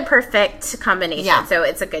 So we're the perfect combination. Yeah. So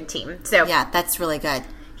it's a good team. So yeah, that's really good.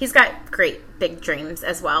 He's got great big dreams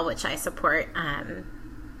as well, which I support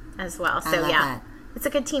as well. So that. It's a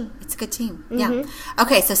good team. It's a good team. Mm-hmm. Yeah.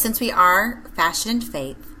 Okay, so since we are Fashion and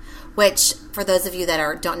Faith, which for those of you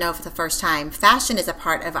that don't know for the first time, fashion is a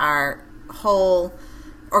part of our whole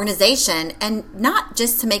organization, and not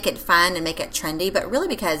just to make it fun and make it trendy, but really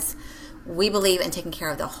because we believe in taking care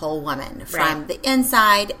of the whole woman from the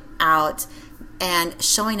inside out and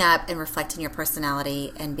showing up and reflecting your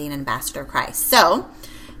personality and being an ambassador of Christ. So,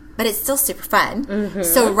 but it's still super fun. Mm-hmm.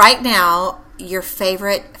 So right now, your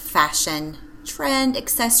favorite fashion trend,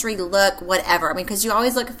 accessory, look, whatever. I mean, because you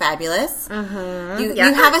always look fabulous. Mm-hmm.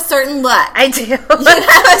 You have a certain look. I do. You have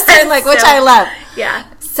a certain look, which I love. Yeah.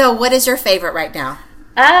 So what is your favorite right now?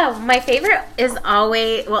 Oh, my favorite is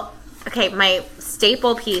always, my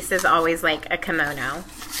staple piece is always a kimono.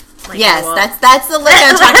 Yes, that's the look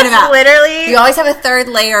I'm talking about. Literally. You always have a third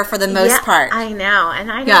layer for the most part. I know.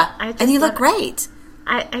 And and you look great.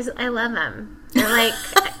 I love them. They're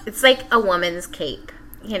it's like a woman's cape.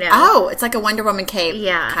 Oh, it's like a Wonder Woman cape.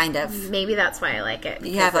 Yeah. Kind of. Maybe that's why I like it.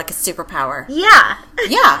 You have a superpower. Yeah.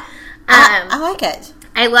 Yeah. I like it.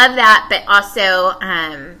 I love that, but also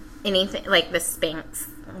anything like the Spanx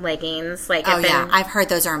leggings. I've heard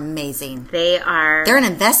those are amazing. They're an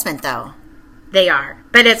investment, though. They are,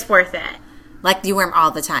 but it's worth it. You wear them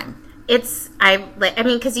all the time. Because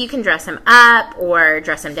you can dress them up or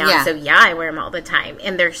dress them down. Yeah. So I wear them all the time,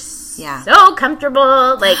 and they're so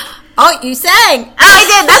comfortable. Oh, you sang! Oh, I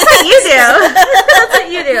did. That's what you do. That's what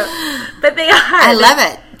you do. But they are. I love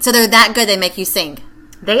it. So they're that good. They make you sing.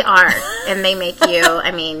 They are, and they make you.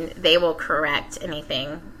 I mean, they will correct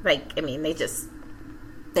anything. They just.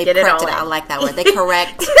 They get correct it all. I like that word. They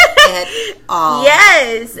correct it all.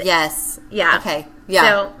 Yes. Yeah. Okay. Yeah.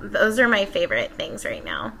 So those are my favorite things right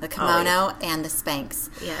now. The kimono and the Spanx.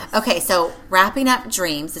 Yes. Okay, so wrapping up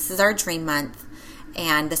dreams. This is our dream month,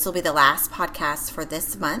 and this will be the last podcast for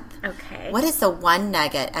this month. Okay. What is the one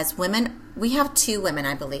nugget as women? We have 2 women,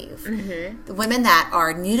 I believe. Mm-hmm. The women that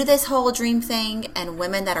are new to this whole dream thing and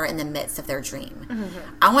women that are in the midst of their dream.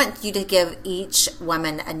 Mm-hmm. I want you to give each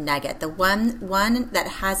woman a nugget. The one that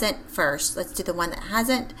hasn't first. Let's do the one that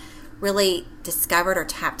hasn't really discovered or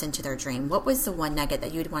tapped into their dream. What was the one nugget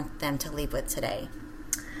that you would want them to leave with today?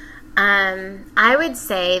 I would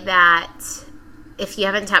say that if you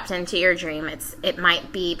haven't tapped into your dream, it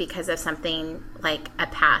might be because of something like a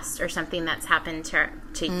past or something that's happened to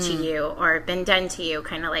you or been done to you,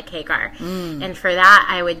 kind of like Hagar. And for that,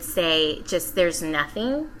 I would say just there's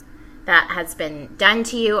nothing that has been done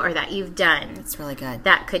to you or that you've done. That's really good.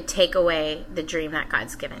 That could take away the dream that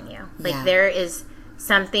God's given you. There is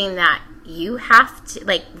something that you have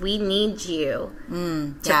to, we need you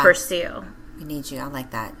to pursue. We need you. I like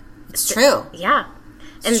that. It's true. Yeah.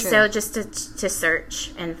 And so just to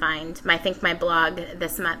search and find. I think my blog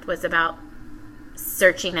this month was about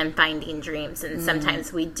searching and finding dreams. And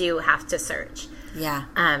sometimes we do have to search. Yeah.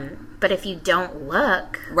 But if you don't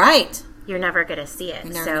look. Right. You're never going to see it.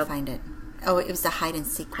 You're never going to find it. Oh, it was the hide and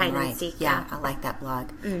seek one, right? Hide and seek, yeah. I like that blog.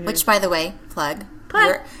 Mm-hmm. Which, by the way, plug.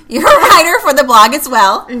 You're a writer for the blog as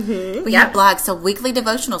well. Mm-hmm. We have blogs. So weekly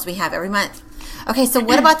devotionals we have every month. Okay, so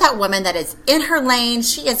what about that woman that is in her lane?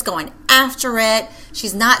 She is going after it.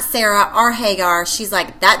 She's not Sarah or Hagar. She's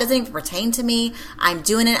like, that doesn't even pertain to me. I'm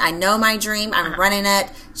doing it. I know my dream. I'm running it.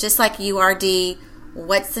 Just like you are, Dee.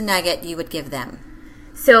 What's the nugget you would give them?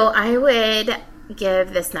 So I would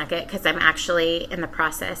give this nugget because I'm actually in the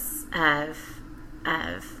process of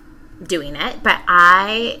doing it. But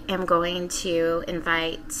I am going to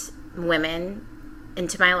invite women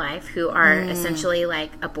into my life who are essentially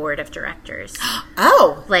like a board of directors.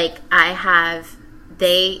 Oh. Like I have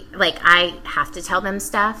to tell them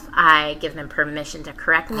stuff. I give them permission to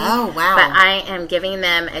correct me. Oh, wow. But I am giving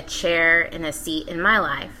them a chair and a seat in my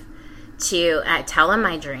life to tell them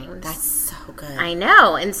my dreams. That's so good. I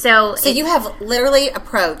know. And so you have literally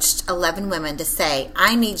approached 11 women to say,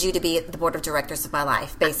 I need you to be the board of directors of my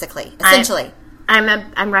life, basically, essentially.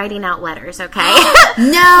 I'm writing out letters, okay?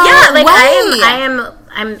 No yeah, like way.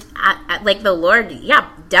 I'm like the Lord,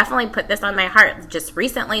 definitely put this on my heart just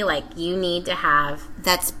recently, like you need to have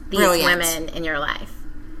these women in your life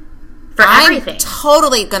for everything. I'm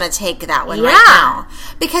totally going to take that one right now.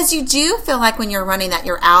 Because you do feel like when you're running that,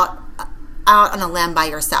 you're out on a limb by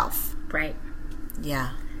yourself. Right.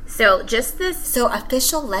 Yeah. So just this... So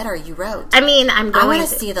official letter you wrote. I mean, I want to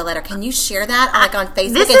see the letter. Can you share that like on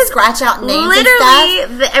Facebook and scratch out names and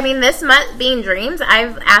stuff? I mean, this month being dreams,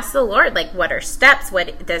 I've asked the Lord, like, what are steps?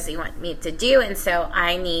 What does he want me to do? And so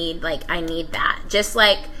I need that. Just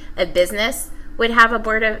like a business would have a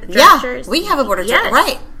board of directors. Yeah, we have a board of directors.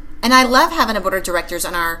 Right. And I love having a board of directors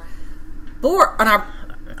on our board. On our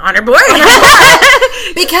board.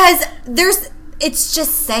 Because it's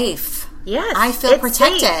just safe. Yes, I feel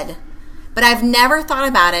protected. Safe. But I've never thought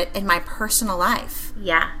about it in my personal life.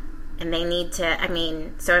 Yeah. And they need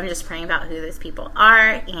to, so I'm just praying about who those people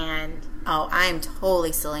are and... Oh, I'm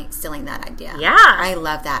totally stealing that idea. Yeah. I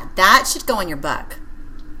love that. That should go in your book.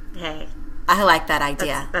 Hey. I like that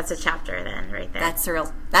idea. That's a chapter then, right there.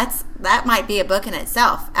 That might be a book in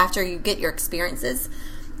itself after you get your experiences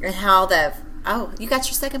and how you got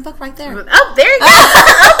your second book right there. Oh, there you go.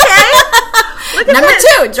 Okay. Number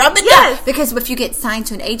 2, drop it down. Because if you get signed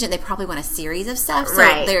to an agent, they probably want a series of stuff. So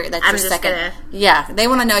right. That's your second. Yeah, they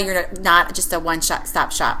want to know you're not just a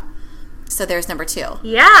one-stop shop. So there's number 2.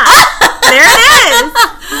 Yeah. There it is.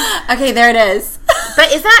 Okay, there it is.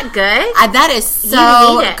 But is that good? That is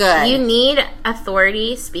so good. You need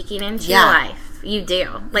authority speaking into your life. You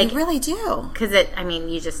do. You really do. Because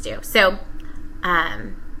you just do. So,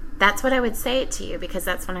 that's what I would say to you because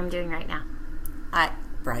that's what I'm doing right now.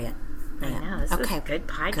 Brilliant. I know. This is a good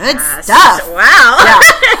podcast. Good stuff. Wow. Yeah.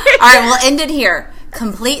 All right, we'll end it here.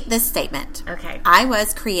 Complete this statement. Okay. I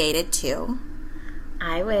was created to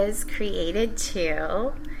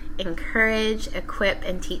encourage, equip,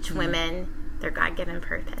 and teach women their God-given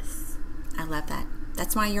purpose. I love that.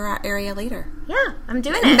 That's why you're our area leader. Yeah, I'm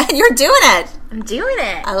doing it. You're doing it. I'm doing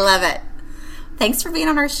it. I love it. Thanks for being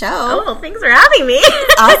on our show. Oh, thanks for having me.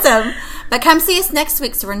 Awesome. But come see us next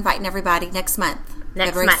week, so we're inviting everybody next month.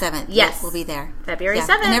 February 7th. Yes. We'll be there. February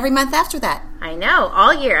 7th. And every month after that. I know.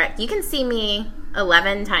 All year. You can see me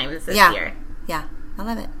 11 times this year. Yeah. I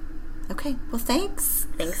love it. Okay. Well, thanks.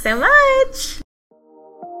 Thanks so much.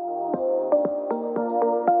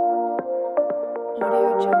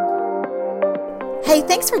 Hey,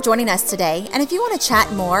 thanks for joining us today. And if you want to chat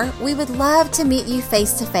more, we would love to meet you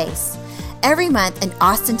face to face. Every month in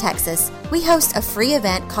Austin, Texas, we host a free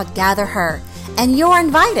event called Gather Her, and you're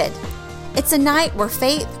invited. It's a night where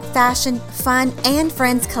faith, fashion, fun, and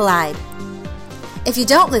friends collide. If you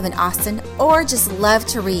don't live in Austin or just love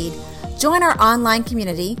to read, join our online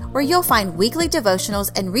community where you'll find weekly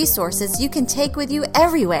devotionals and resources you can take with you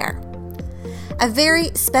everywhere. A very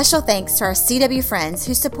special thanks to our CW friends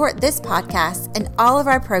who support this podcast and all of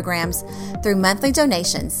our programs through monthly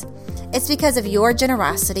donations. It's because of your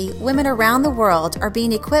generosity, women around the world are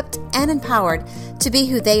being equipped and empowered to be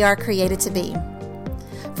who they are created to be.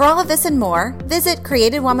 For all of this and more, visit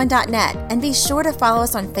createdwoman.net and be sure to follow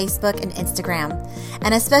us on Facebook and Instagram.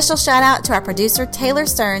 And a special shout out to our producer, Taylor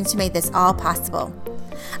Stearns, who made this all possible.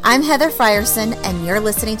 I'm Heather Frierson, and you're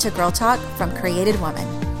listening to Girl Talk from Created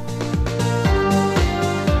Woman.